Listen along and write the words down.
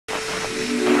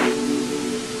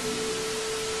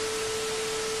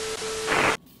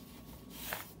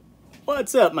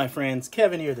What's up, my friends?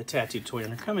 Kevin here, the Tattooed Toy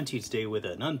Hunter, coming to you today with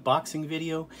an unboxing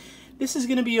video. This is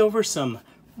going to be over some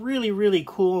really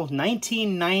cool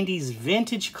 1990s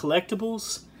vintage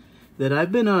collectibles that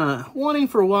I've been wanting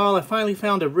for a while. I finally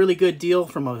found a really good deal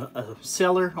from a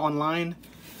seller online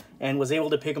and was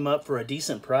able to pick them up for a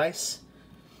decent price.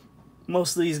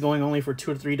 Most of these going only for $2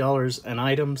 or $3 an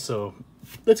item, so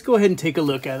let's go ahead and take a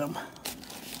look at them.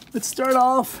 Let's start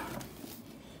off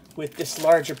with this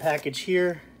larger package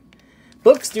here.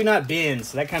 Books do not bend,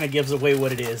 so that kind of gives away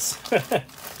what it is.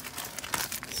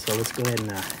 So let's go ahead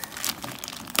and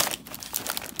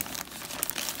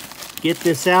get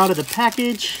this out of the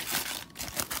package.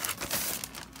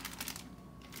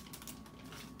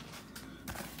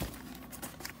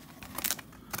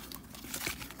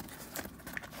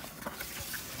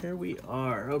 Here we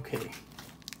are. Okay.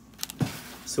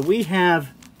 So we have,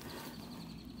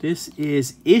 this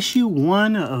is issue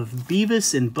 1 of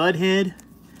Beavis and Butthead,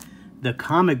 the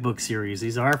comic book series.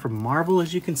 These are from Marvel,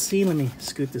 as you can see. Let me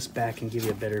scoot this back and give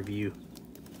you a better view.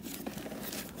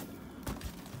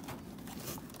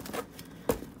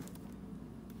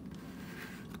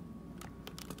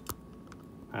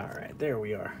 All right, there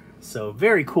we are. So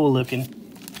very cool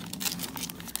looking.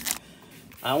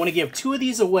 I want to give 2 of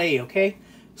these away, okay?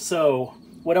 So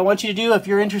what I want you to do, if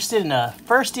you're interested in a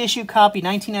first issue copy,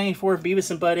 1994 Beavis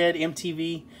and Butthead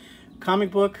MTV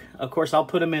comic book, of course I'll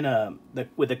put them in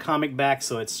with the comic back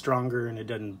so it's stronger and it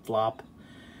doesn't flop.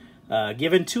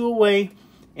 Giving 2 away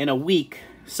in a week.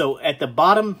 So at the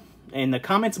bottom in the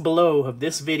comments below of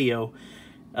this video,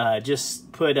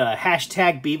 just put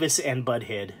hashtag Beavis and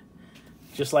Butthead,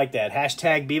 just like that,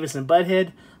 hashtag Beavis and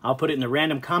Butthead. I'll put it in the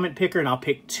random comment picker and I'll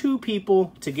pick 2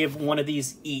 people to give one of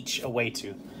these each away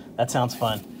to. That sounds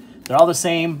fun. They're all the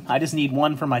same. I just need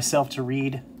one for myself to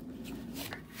read.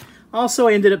 Also,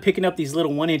 I ended up picking up these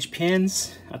little 1-inch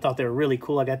pins. I thought they were really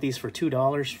cool. I got these for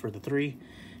 $2 for the 3.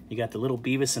 You got the little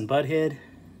Beavis and Butthead.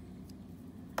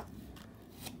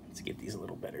 Let's get these a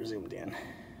little better zoomed in.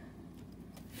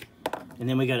 And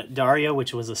then we got Daria,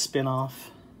 which was a spin-off.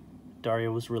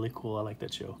 Daria was really cool. I like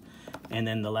that show. And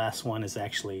then the last one is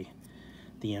actually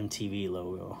the MTV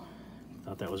logo.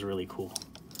 Thought that was really cool.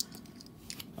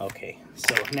 Okay,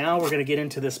 so now we're going to get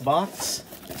into this box.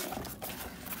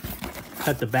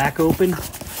 Cut the back open,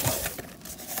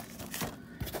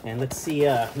 and let's see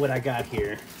what I got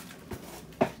here.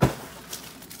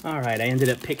 All right, I ended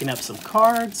up picking up some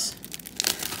cards.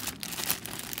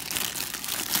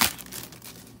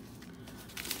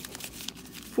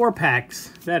 Four packs,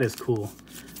 that is cool.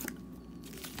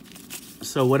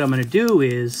 So what I'm gonna do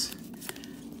is,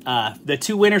 the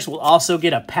 2 winners will also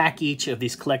get a pack each of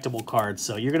these collectible cards.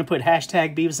 So you're gonna put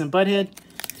hashtag Beavis and Butthead,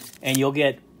 and you'll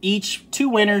get each 2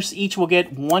 winners, each will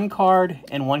get 1 card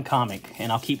and 1 comic,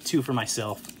 and I'll keep 2 for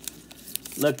myself.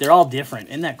 Look, they're all different.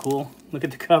 Isn't that cool? Look at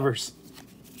the covers.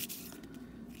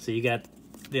 So you got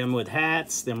them with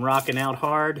hats, them rocking out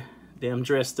hard, them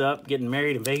dressed up, getting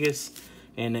married in Vegas,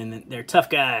 and then they're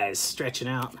tough guys stretching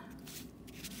out. And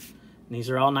these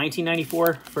are all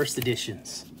 1994 first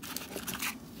editions.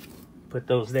 Put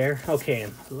those there. Okay,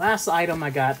 and the last item I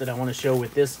got that I want to show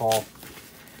with this haul,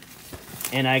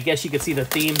 and I guess you can see the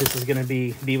theme. This is going to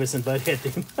be Beavis and Butthead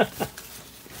theme.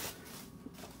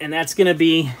 And that's going to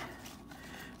be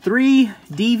 3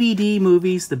 DVD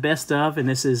movies, the best of. And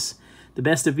this is the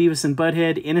best of Beavis and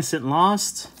Butthead, Innocent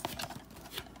Lost.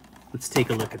 Let's take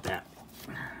a look at that.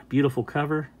 Beautiful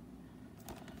cover.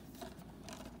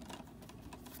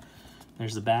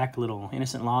 There's the back, little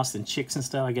Innocent Lost and Chicks and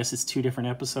stuff. I guess it's 2 different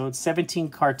episodes. 17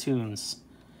 cartoons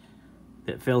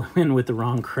that fell in with the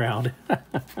wrong crowd.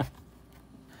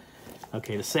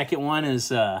 Okay, the second one is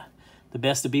the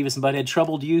best of Beavis and Butthead,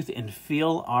 Troubled Youth and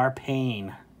Feel Our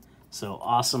Pain. So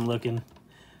awesome looking.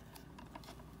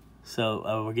 So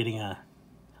we're getting a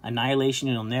Annihilation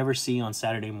You'll Never See on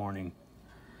Saturday Morning.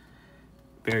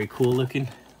 Very cool looking.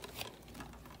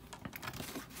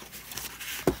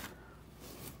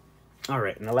 All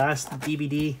right, and the last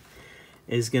DVD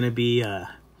is going to be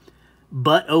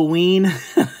Butt-O-Ween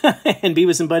and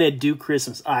Beavis and Butthead Do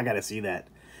Christmas. Oh, I got to see that.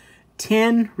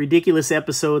 10 ridiculous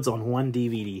episodes on 1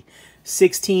 DVD.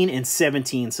 16 and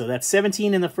 17. So that's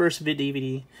 17 in the first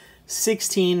DVD,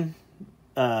 16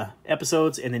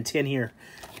 episodes, and then 10 here.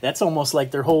 That's almost like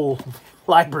their whole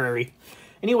library.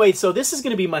 Anyway, so this is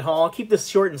going to be my haul. I'll keep this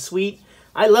short and sweet.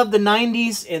 I love the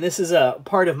 90s, and this is a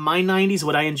part of my 90s.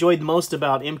 What I enjoyed most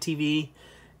about MTV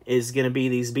is going to be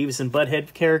these Beavis and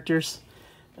Butthead characters.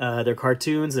 Their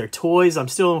cartoons, their toys. I'm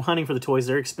still hunting for the toys.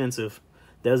 They're expensive.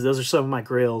 Those are some of my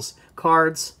grails.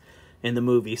 Cards and the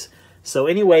movies. So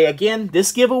anyway, again,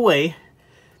 this giveaway,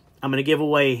 I'm going to give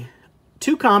away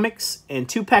 2 comics and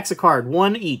 2 packs of card,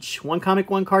 1 each. 1 comic,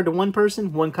 1 card to one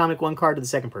person, 1 comic, 1 card to the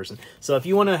second person. So if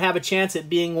you want to have a chance at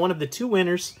being one of the 2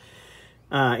 winners,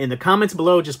 in the comments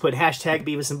below, just put hashtag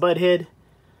Beavis and Butthead,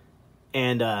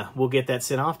 and we'll get that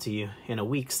sent off to you. In a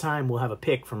week's time, we'll have a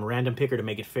pick from a random picker to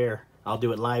make it fair. I'll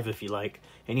do it live if you like.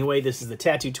 Anyway, this is the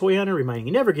Tattoo Toy Hunter, reminding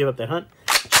you never give up that hunt.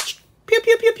 Pew,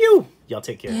 pew, pew, pew. Y'all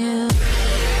take care. Yeah.